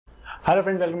Hello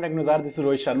friends, welcome to Technozar. This is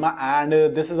Rohit Sharma and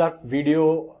this is our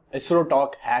video ISRO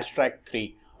talk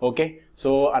 #3. Okay,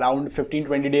 so around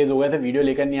 15-20 days हो गए थे video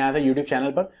लेकर नहीं आया था YouTube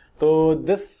चैनल पर. तो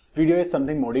this video is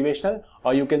something motivational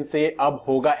or you can say अब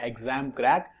होगा exam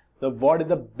crack. So what is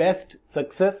the best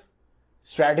success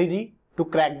strategy to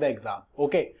crack the exam?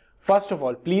 Okay, first of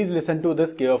all please listen to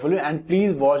this carefully and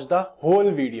please watch the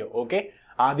whole video. Okay,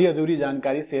 आधी अधूरी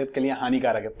जानकारी सेहत के लिए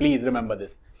हानिकारक है. Please remember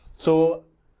this. So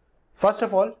first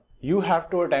of all you have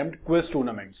to attempt quiz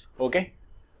tournaments. Okay,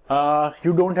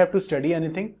 you don't have to study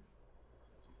anything,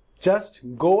 just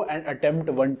go and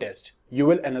attempt one test. You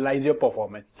will analyze your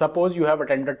performance. Suppose you have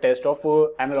attempted a test of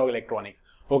analog electronics.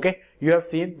 Okay, you have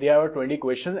seen there are 20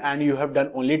 questions and you have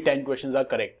done only 10 questions are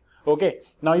correct. Okay,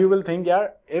 now you will think, yeah,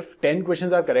 if 10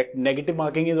 questions are correct, negative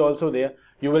marking is also there,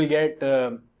 you will get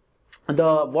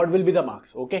what will be the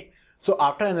marks. Okay, so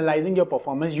after analyzing your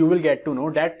performance, you will get to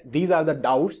know that these are the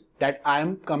doubts that I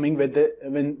am coming with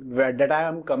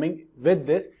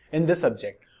this in this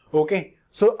subject. Okay,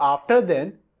 so after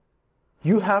then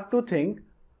you have to think,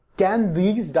 can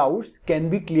these doubts can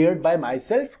be cleared by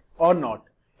myself or not?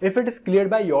 If it is cleared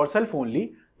by yourself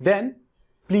only, then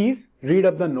please read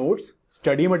up the notes,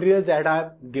 study materials that I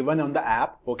have given on the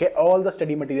app. Okay, all the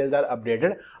study materials are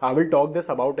updated. I will talk this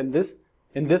about in this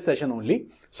session only.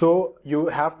 So you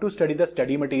have to study the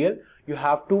study material. You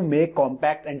have to make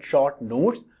compact and short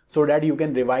notes so that you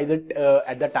can revise it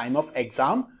at the time of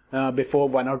exam before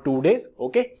 1 or 2 days.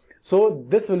 Okay, so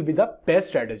this will be the best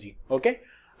strategy. Okay,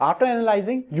 after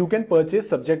analyzing, you can purchase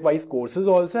subject wise courses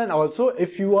also, and also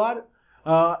if you are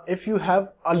if you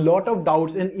have a lot of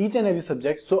doubts in each and every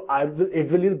subject, so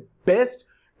it will be best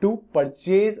to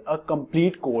purchase a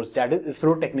complete course, that is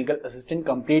ISRO Technical Assistant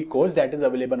complete course that is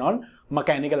available on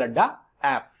Mechanical Adda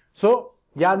app. So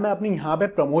यार मैं अपनी यहाँ पे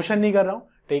promotion नहीं कर रहा हूँ,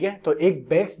 ठीक है, तो एक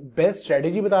बेस्ट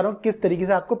स्ट्रेटेजी बता रहा हूँ किस तरीके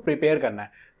से आपको प्रिपेयर करना है.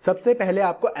 सबसे पहले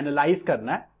आपको एनालाइज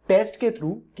करना है टेस्ट के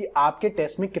थ्रू कि आपके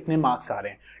टेस्ट में कितने मार्क्स आ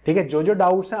रहे हैं. ठीक है, जो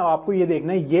डाउट्स हैं आपको ये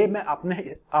देखना है, ये मैं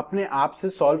अपने आप से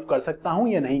सॉल्व कर सकता हूं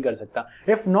या नहीं कर सकता.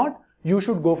 If not, you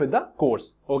should go with the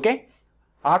course. Okay,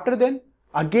 after then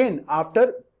again, after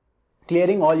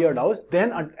clearing all your doubts,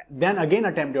 then again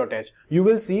attempt your test. You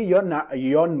will see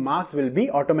your marks will be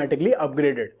automatically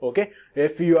upgraded. Okay,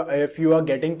 if you are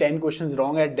getting 10 questions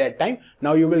wrong at that time,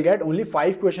 now you will get only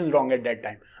 5 questions wrong at that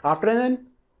time. After then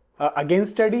again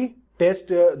study,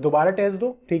 test दोबारा test दो.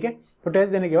 ठीक है, तो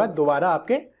test देने के बाद दोबारा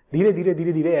आपके धीरे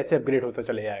धीरे ऐसे अपग्रेड होता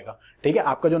चले जाएगा. ठीक है,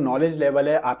 आपका जो नॉलेज लेवल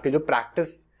है, आपके जो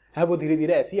प्रैक्टिस है, वो धीरे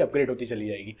धीरे ऐसे ही अपग्रेड होती चली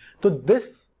जाएगी. तो this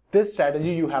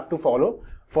strategy you have to follow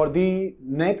for the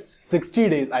next 60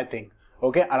 days I think.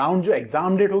 Okay, around जो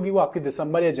एग्जाम डेट होगी वो आपकी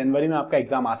दिसंबर या जनवरी में आपका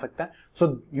एग्जाम आ सकता है. So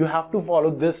you have to follow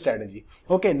this strategy.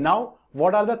 Okay, now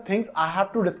what are the things I have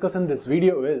to discuss in this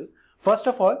video is, first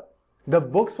of all, the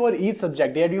books for each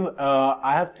subject that you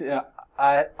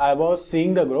I was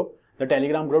seeing the group, the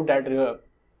Telegram group that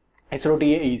ISRO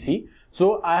TA ECE. So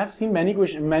I have seen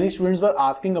many students were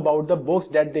asking about the books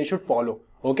that they should follow.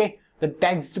 Okay, the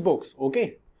textbooks. Okay,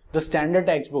 the standard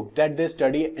textbooks that they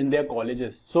study in their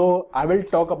colleges. So I will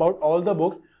talk about all the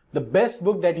books, the best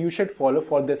book that you should follow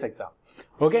for this exam.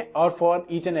 Okay, or for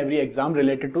each and every exam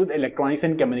related to the electronics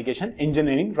and communication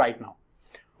engineering right now.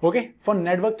 Okay, for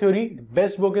network theory, the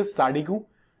best book is Sadiku.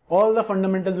 All the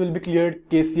fundamentals will be cleared: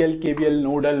 KCL, KVL,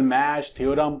 nodal, MASH,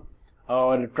 theorem,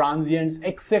 or transients,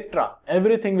 etc.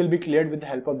 Everything will be cleared with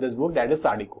the help of this book, that is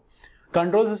Sadiku.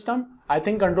 Control system, I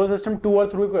think control system 2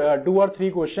 or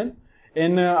 3 question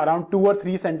in around 2 or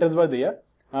 3 centers were there.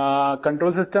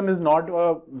 Control system is not a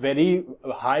very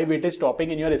high weightage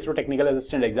topic in your ISRO Technical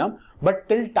Assistant exam, but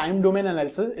till time domain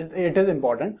analysis it is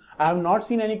important. I have not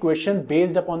seen any question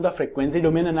based upon the frequency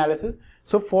domain analysis.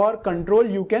 So for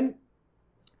control you can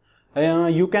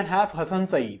have Hassan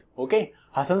Saeed. Okay,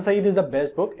 Hassan Saeed is the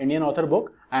best book, Indian author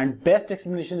book, and best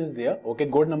explanation is there.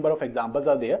 Okay, good number of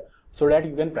examples are there so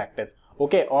that you can practice.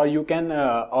 Okay, or you can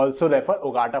also refer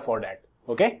Ogata for that.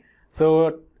 Okay, so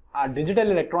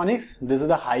digital electronics, this is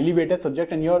the highly weighted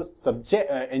subject in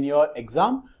your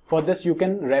exam. For this you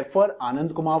can refer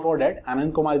Anand Kumar for that.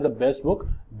 Anand Kumar is the best book,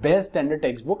 best standard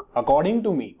textbook according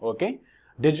to me. Okay,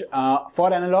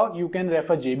 for analog you can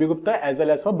refer JB Gupta as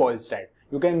well as for Boylestad.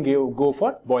 You can go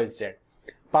for Boylestad.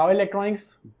 Power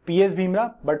electronics, PS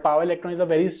Bhimra, but power electronics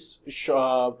is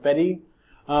a very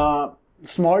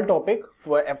small topic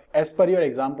as per your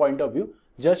exam point of view.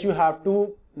 Just you have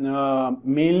to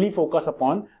mainly focus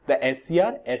upon the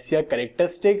SCR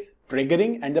characteristics,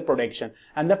 triggering, and the protection,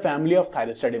 and the family of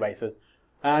thyristor devices,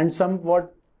 and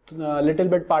somewhat little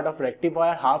bit part of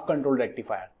rectifier, half control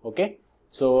rectifier. Okay,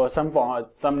 so some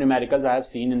numericals I have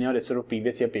seen in your ISRO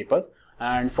previous year papers.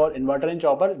 and for inverter and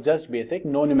chopper just basic,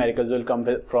 no numericals will come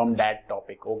from that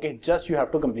topic. Okay, just you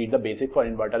have to complete the basic for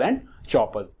inverter and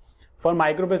choppers. For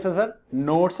microprocessor,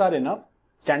 notes are enough.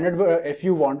 Standard, if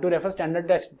you want to refer standard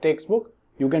textbook,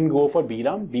 you can go for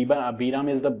BRAM. BRAM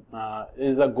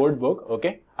is a good book.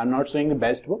 Okay, I'm not saying the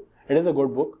best book, it is a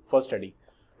good book for study.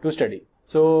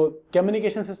 So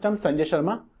communication system Sanjay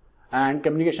Sharma, and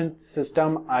communication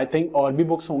system I think और भी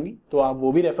books होंगी तो आप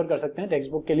वो भी refer कर सकते हैं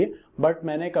टेक्स्ट बुक के लिए, बट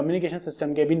मैंने कम्युनिकेशन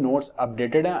सिस्टम के भी नोट्स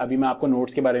अपडेटेड हैं, अभी मैं आपको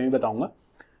नोट्स के बारे में बताऊंगा.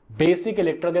 बेसिक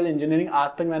इलेक्ट्रिकल इंजीनियरिंग,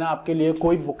 आज तक मैंने आपके लिए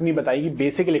कोई बुक नहीं बताई कि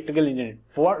basic electrical engineering,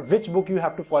 for which book you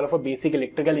have to follow for basic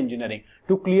electrical engineering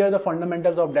to clear the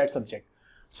fundamentals of that subject.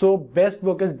 So best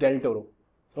book is del Toro.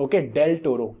 Okay, Del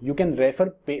Toro. You can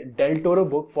refer Del Toro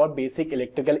book for basic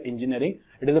electrical engineering.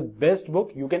 It is the best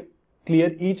book. You can clear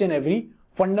each and every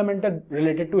fundamental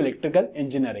related to electrical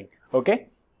engineering. Okay.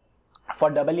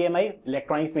 For EMI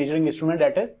electronics measuring instrument,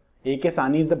 that is A.K.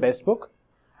 Sani is the best book.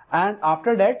 And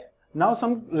after that, now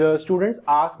some students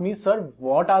ask me, sir,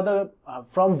 what are the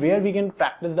from where we can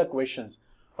practice the questions?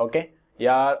 Okay.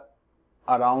 Yeah,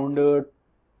 around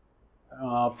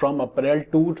from April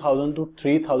 2000 to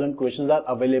 3000 questions are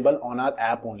available on our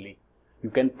app only. You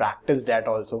can practice that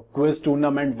also. Quiz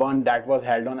tournament 1 that was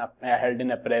held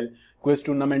in April. Quiz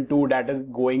tournament 2 that is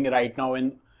going right now in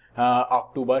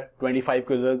October. 25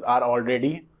 quizzes are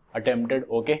already attempted.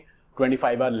 Okay,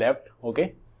 25 are left. Okay,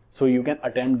 so you can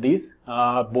attempt these.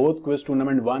 Both quiz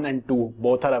tournament 1 and 2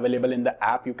 both are available in the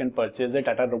app. You can purchase it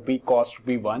at a cost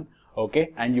rupee 1.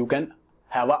 Okay, and you can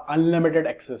have a unlimited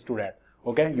access to that.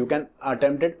 Okay, you can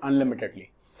attempt it unlimitedly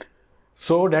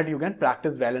so that you can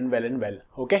practice well.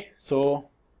 Okay, so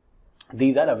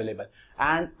these are available,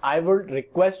 and I would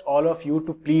request all of you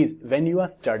to please, when you are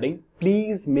studying,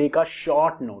 please make a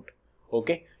short note.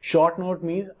 Okay, short note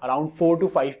means around 4 to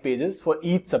 5 pages for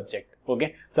each subject.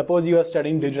 Okay, suppose you are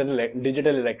studying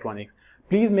digital electronics,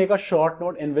 please make a short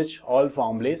note in which all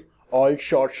formulas, all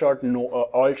short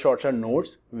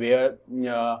notes where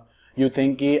you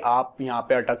think कि आप यहाँ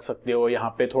पे अटक सकते हो, यहाँ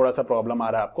पे थोड़ा सा प्रॉब्लम आ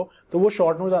रहा है आपको, तो वो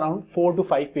short notes around 4 to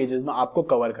 5 pages में आपको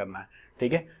कवर करना है.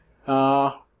 ठीक है,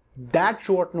 that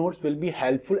short notes will be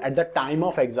helpful at the time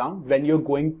of exam when you're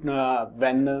going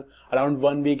when around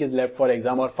 1 week is left for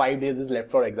exam or 5 days is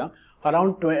left for exam.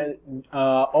 Around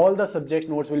all the subject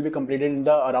notes will be completed in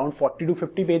the around 40 to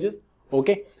 50 pages.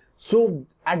 Okay, so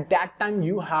at that time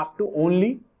you have to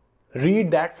only read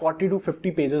that 40 to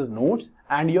 50 pages notes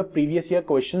and your previous year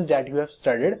questions that you have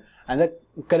studied and the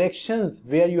corrections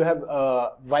where you have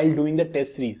while doing the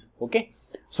test series. Okay,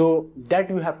 so that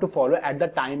you have to follow at the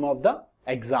time of the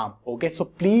exam. Okay, so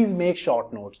please make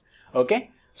short notes. Okay,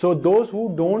 so those who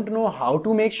don't know how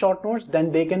to make short notes,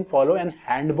 then they can follow an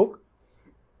handbook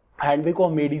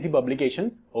of MEDC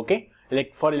publications. Okay,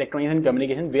 like for electronics and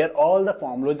communication, where all the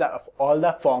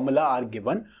formula are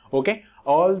given. Okay,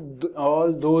 all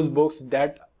those books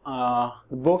that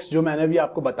books जो मैंने भी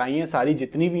आपको बताई हैं, सारी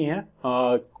जितनी भी हैं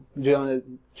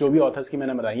जो भी authors की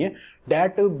मैंने बताई हैं,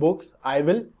 that books I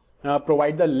will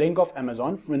provide the link of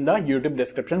Amazon in the YouTube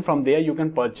description. From there you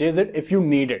can purchase it if you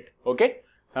need it. Okay,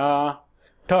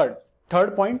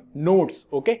 third point, notes.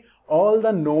 Okay, all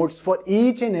the notes for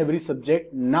each and every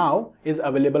subject now is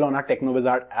available on our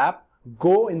TechnoWizard app.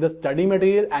 Go in the study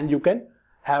material and you can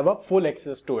have a full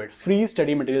access to it. Free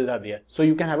study materials are there, so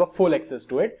you can have a full access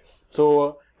to it.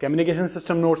 So communication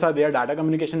system notes are there, data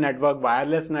communication network,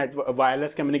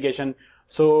 wireless communication,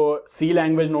 so C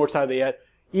language notes are there,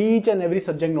 each and every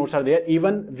subject notes are there,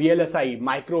 even VLSI,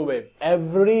 microwave,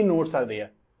 every notes are there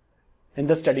in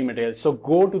the study material. So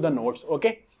go to the notes.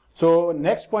 Okay, so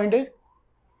next point is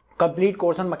complete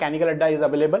course on Mechanical Adda is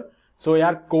available. So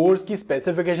यार course की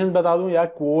specifications बता दूं यार,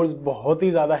 course बहुत ही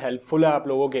ज्यादा helpful है आप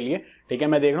लोगों के लिए. ठीक है,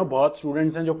 मैं देख रहा हूँ बहुत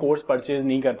स्टूडेंट्स हैं जो कोर्स परचेज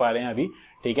नहीं कर पा रहे हैं अभी.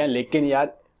 ठीक है, लेकिन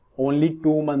यार only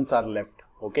 2 months are left.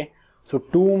 Okay, so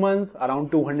 2 months, around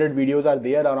 200 videos are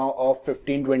there around of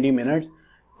 15-20 minutes.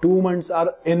 2 months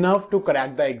are enough to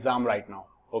crack the exam right now.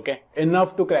 Okay,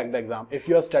 enough to crack the exam. If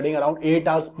you are studying around 8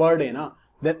 hours per day ना,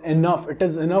 than enough, it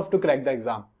is enough to crack the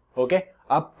exam. Okay,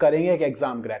 अब करेंगे एक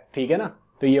exam crack. ठीक है ना,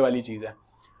 तो ये वाली चीज है.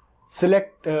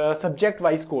 Select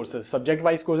subject-wise courses.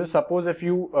 Subject-wise courses. Suppose if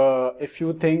you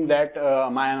think that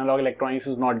my analog electronics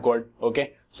is not good, okay,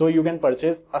 so you can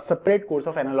purchase a separate course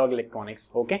of analog electronics.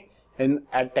 Okay,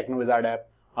 at TechnoWizard app.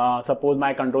 Suppose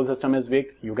my control system is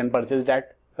weak, you can purchase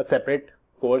that a separate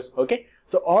course. Okay,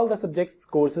 so all the subjects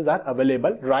courses are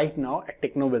available right now at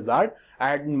TechnoWizard.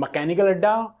 At Mechanical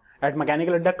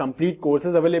Adda, complete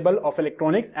courses available of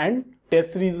electronics and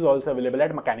test series is also available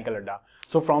at Mechanical Adda.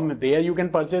 So from there you can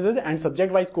purchase it, and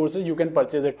subject wise courses you can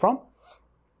purchase it from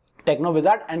Techno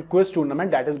Wizard and quiz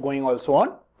tournament that is going also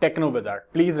on Techno Wizard.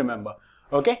 Please remember.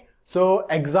 Okay. So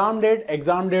exam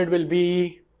date will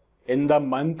be in the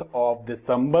month of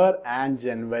December and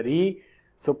January.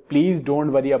 So please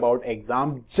don't worry about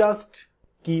exam. Just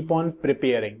keep on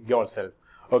preparing yourself.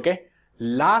 Okay.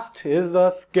 Last is the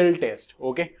skill test.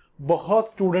 Okay. बहुत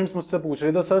students मुझसे पूछ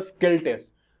रहे थे sir skill test.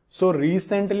 So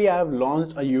recently I have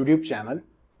launched a YouTube channel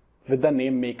with the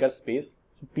name Makerspace.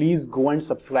 Please go and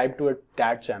subscribe to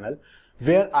that channel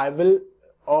where I will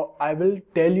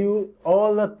tell you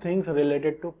all the things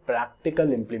related to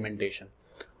practical implementation.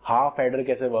 Half adder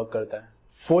कैसे work करता है,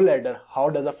 full adder, how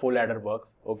does a full adder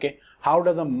works, okay? How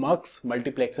does a mux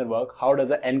multiplexer work? How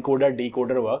does a encoder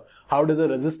decoder work? How does a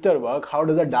resistor work? How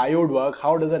does a diode work?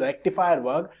 How does a rectifier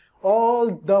work?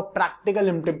 All the practical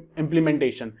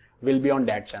implementation will be on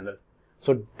that channel.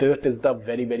 So that is the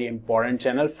very, very important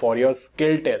channel for your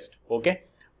skill test, okay?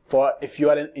 For if you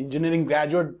are an engineering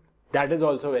graduate, that is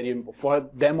also very important. For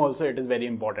them also it is very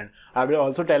important. I will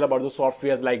also tell about the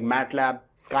softwares like MATLAB,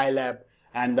 Skylab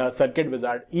and the Circuit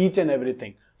Wizard, each and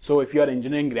everything. So if you are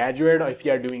engineering graduate or if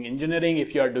you are doing engineering,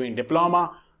 if you are doing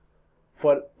diploma,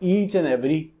 for each and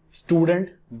every student,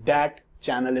 that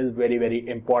channel is very, very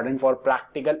important for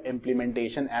practical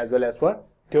implementation as well as for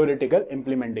theoretical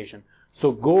implementation.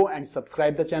 So go and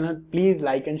subscribe the channel. Please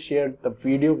like and share the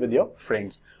video with your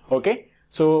friends. Okay.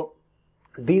 So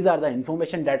these are the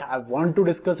information that I want to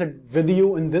discuss it with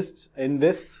you in this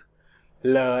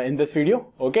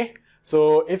video. Okay.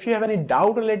 So if you have any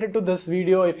doubt related to this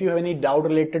video, if you have any doubt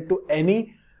related to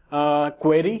any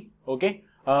query, okay,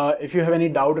 if you have any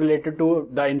doubt related to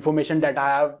the information that I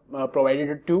have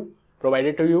provided to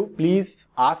you, please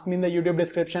ask me in the YouTube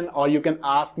description, or you can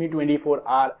ask me 24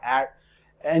 hours at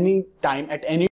any time, at any